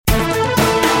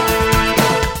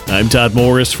I'm Todd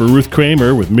Morris for Ruth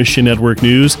Kramer with Mission Network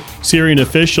News. Syrian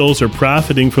officials are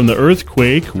profiting from the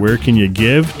earthquake. Where can you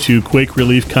give to quake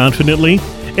relief confidently?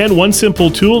 And one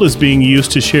simple tool is being used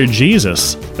to share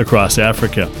Jesus across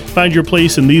Africa. Find your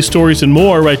place in these stories and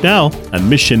more right now on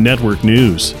Mission Network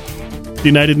News. The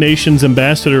United Nations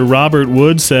Ambassador Robert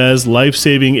Wood says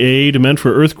life-saving aid meant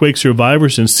for earthquake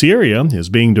survivors in Syria is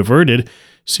being diverted.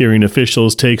 Syrian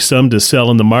officials take some to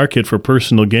sell in the market for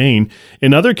personal gain.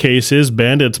 In other cases,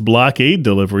 bandits block aid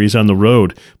deliveries on the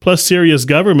road. Plus, Syria's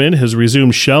government has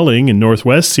resumed shelling in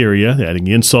northwest Syria, adding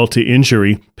insult to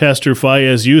injury. Pastor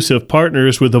Fayez Youssef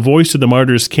partners with the Voice of the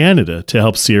Martyrs Canada to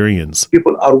help Syrians.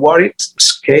 People are worried,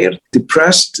 scared,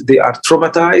 depressed. They are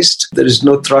traumatized. There is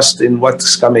no trust in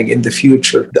what's coming in the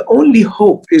future. The only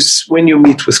hope is when you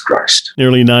meet with Christ.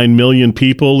 Nearly 9 million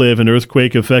people live in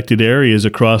earthquake-affected areas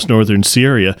across northern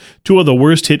Syria. Two of the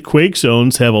worst-hit quake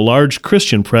zones have a large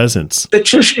Christian presence. The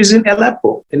church is in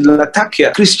Aleppo, in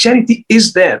Latakia. Christianity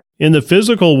is there. In the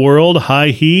physical world, high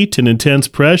heat and intense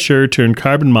pressure turn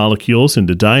carbon molecules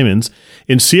into diamonds.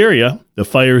 In Syria, the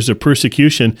fires of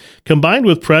persecution, combined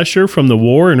with pressure from the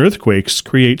war and earthquakes,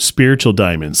 create spiritual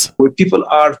diamonds. When people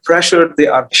are pressured, they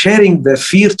are sharing the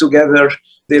fear together.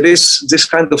 There is this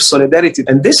kind of solidarity.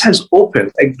 And this has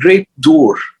opened a great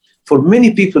door for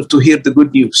many people to hear the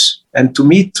good news and to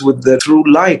meet with the true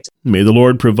light. May the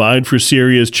Lord provide for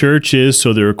Syria's churches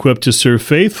so they're equipped to serve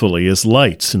faithfully as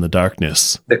lights in the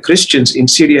darkness. The Christians in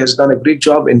Syria has done a great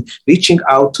job in reaching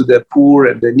out to the poor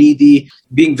and the needy,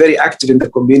 being very active in the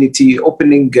community,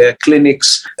 opening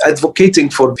clinics, advocating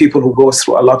for people who go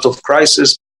through a lot of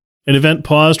crisis. An event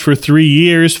paused for 3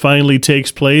 years finally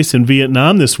takes place in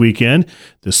Vietnam this weekend.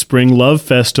 The Spring Love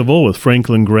Festival with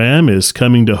Franklin Graham is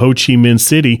coming to Ho Chi Minh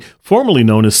City, formerly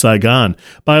known as Saigon.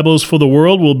 Bibles for the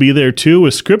World will be there too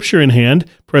with scripture in hand.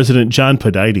 President John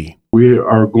Padidy. We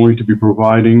are going to be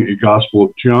providing a Gospel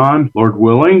of John, Lord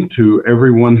willing, to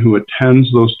everyone who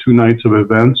attends those 2 nights of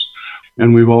events.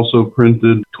 And we've also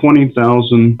printed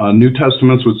 20,000 New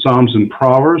Testaments with Psalms and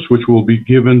Proverbs, which will be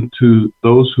given to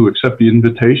those who accept the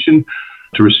invitation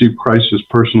to receive Christ as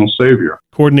personal Savior.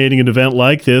 Coordinating an event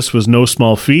like this was no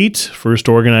small feat. First,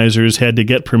 organizers had to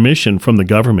get permission from the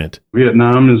government.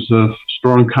 Vietnam is a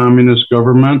strong communist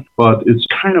government, but it's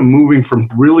kind of moving from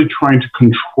really trying to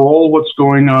control what's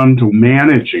going on to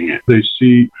managing it. They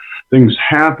see things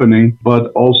happening,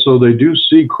 but also they do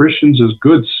see Christians as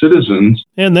good citizens.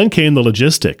 And then came the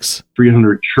logistics.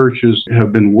 300 churches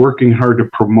have been working hard to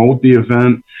promote the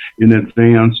event in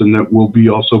advance, and that will be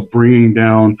also bringing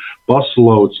down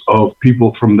busloads of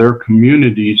people from their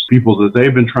communities, people that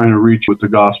they've been trying to reach with the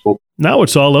gospel. Now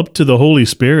it's all up to the Holy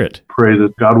Spirit. Pray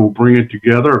that God will bring it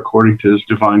together according to His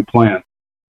divine plan.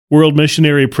 World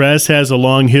Missionary Press has a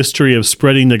long history of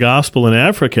spreading the gospel in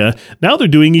Africa. Now they're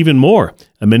doing even more.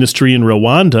 A ministry in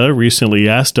Rwanda recently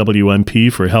asked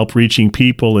WMP for help reaching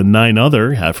people in 9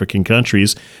 other African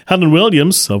countries. Helen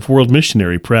Williams of World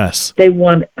Missionary Press. They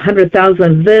want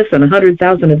 100,000 of this and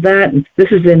 100,000 of that. And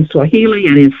this is in Swahili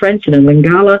and in French and in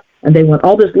Lingala. And they want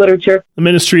all this literature. The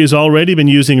ministry has already been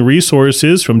using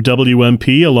resources from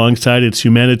WMP alongside its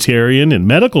humanitarian and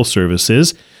medical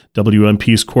services.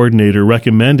 WMP's coordinator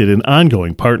recommended an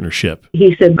ongoing partnership.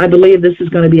 He said, I believe this is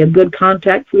going to be a good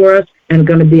contact for us and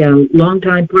going to be a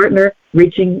long-time partner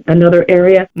reaching another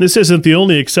area. This isn't the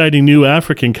only exciting new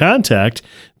African contact.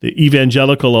 The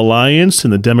Evangelical Alliance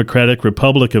in the Democratic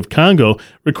Republic of Congo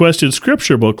requested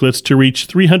scripture booklets to reach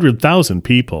 300,000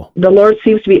 people. The Lord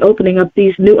seems to be opening up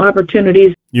these new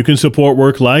opportunities. You can support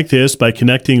work like this by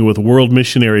connecting with World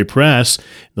Missionary Press.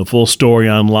 The full story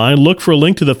online. Look for a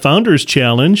link to the Founders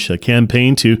Challenge, a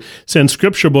campaign to send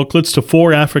scripture booklets to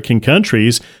 4 African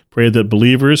countries. Pray that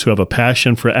believers who have a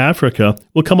passion for Africa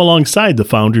will come alongside the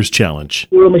Founders Challenge.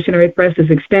 World Missionary Press is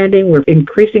expanding. We're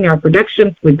increasing our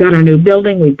production. We've got our new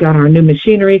building. We've got our new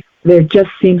machinery. There just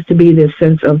seems to be this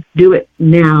sense of do it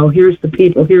now. Here's the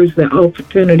people. Here's the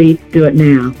opportunity. Do it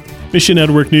now. Mission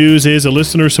Network News is a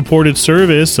listener-supported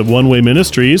service of One Way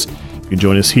Ministries. You can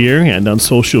join us here and on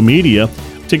social media.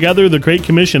 Together, the Great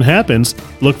Commission happens.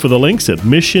 Look for the links at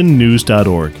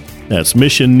missionnews.org. That's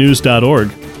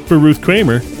missionnews.org. For Ruth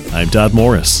Kramer, I'm Todd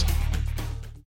Morris.